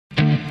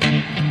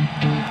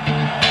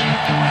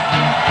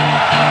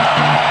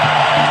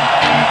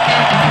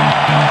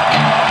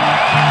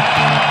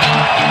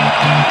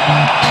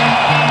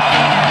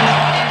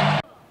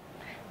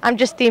I'm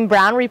Justine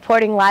Brown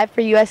reporting live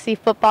for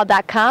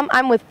USCFootball.com.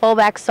 I'm with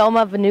fullback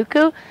Soma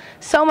Vainuku.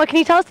 Soma, can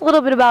you tell us a little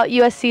bit about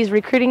USC's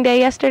recruiting day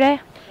yesterday?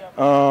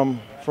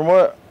 From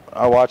what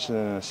I watched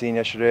and seen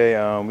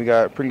yesterday, we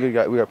got pretty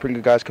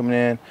good guys coming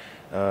in.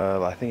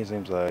 I think his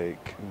name's I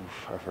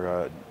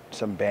forgot,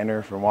 some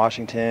Banner from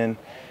Washington,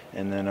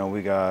 and then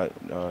we got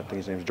I think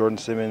his name's Jordan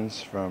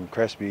Simmons from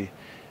Crespi,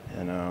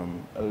 and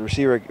the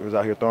receiver was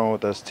out here throwing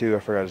with us too. I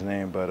forgot his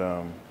name, but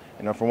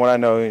from what I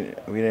know,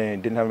 we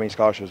didn't have many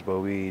scholarships, but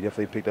we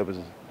definitely picked up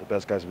the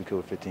best guys we could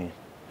with 15.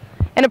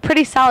 And a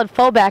pretty solid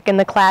fullback in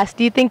the class.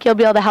 Do you think you'll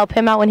be able to help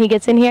him out when he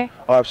gets in here?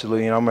 Oh,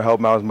 absolutely. I'm gonna help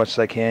him out as much as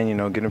I can.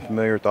 Get him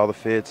familiar with all the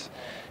fits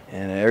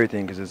and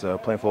everything, because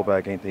playing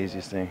fullback ain't the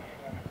easiest thing.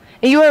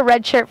 You were a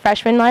redshirt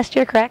freshman last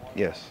year, correct?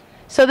 Yes.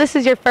 So this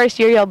is your first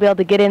year you'll be able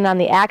to get in on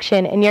the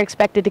action, and you're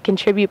expected to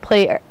contribute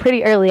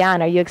pretty early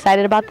on. Are you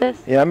excited about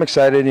this? Yeah, I'm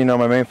excited.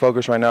 My main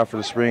focus right now for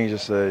the spring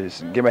is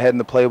just get my head in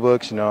the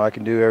playbooks. I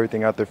can do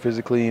everything out there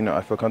physically.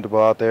 I feel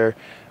comfortable out there,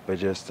 but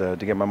just to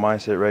get my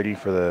mindset ready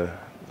for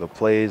the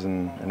plays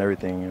and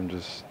everything, and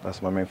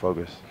that's my main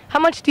focus. How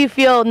much do you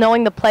feel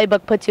knowing the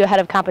playbook puts you ahead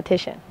of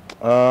competition?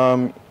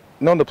 Knowing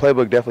the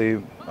playbook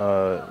definitely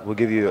will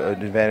give you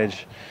an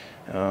advantage.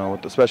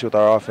 Especially with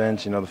our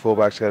offense, the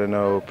fullback's got to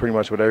know pretty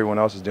much what everyone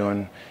else is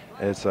doing.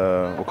 It's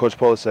what Coach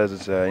Polis says.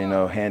 It's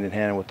hand in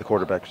hand with the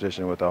quarterback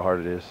position, with how hard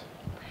it is.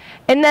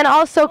 And then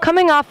also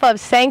coming off of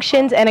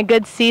sanctions and a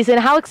good season,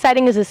 how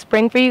exciting is the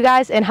spring for you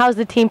guys, and how's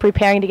the team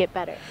preparing to get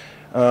better?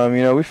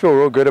 We feel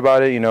real good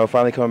about it.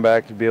 Finally coming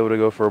back to be able to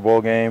go for a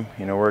bowl game.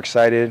 We're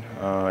excited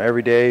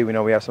every day. We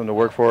know we have something to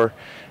work for.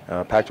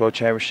 Pac-12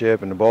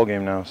 championship and the bowl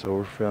game now, so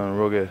we're feeling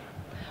real good.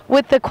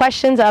 With the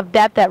questions of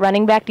depth at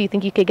running back, do you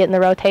think you could get in the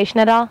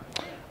rotation at all?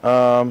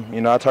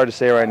 It's hard to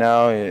say right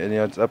now.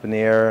 It's up in the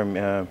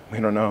air. We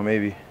don't know,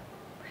 maybe.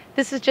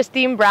 This is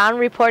Justine Brown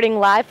reporting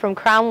live from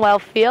Cromwell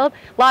Field.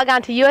 Log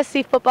on to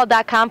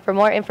USCFootball.com for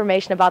more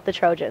information about the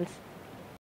Trojans.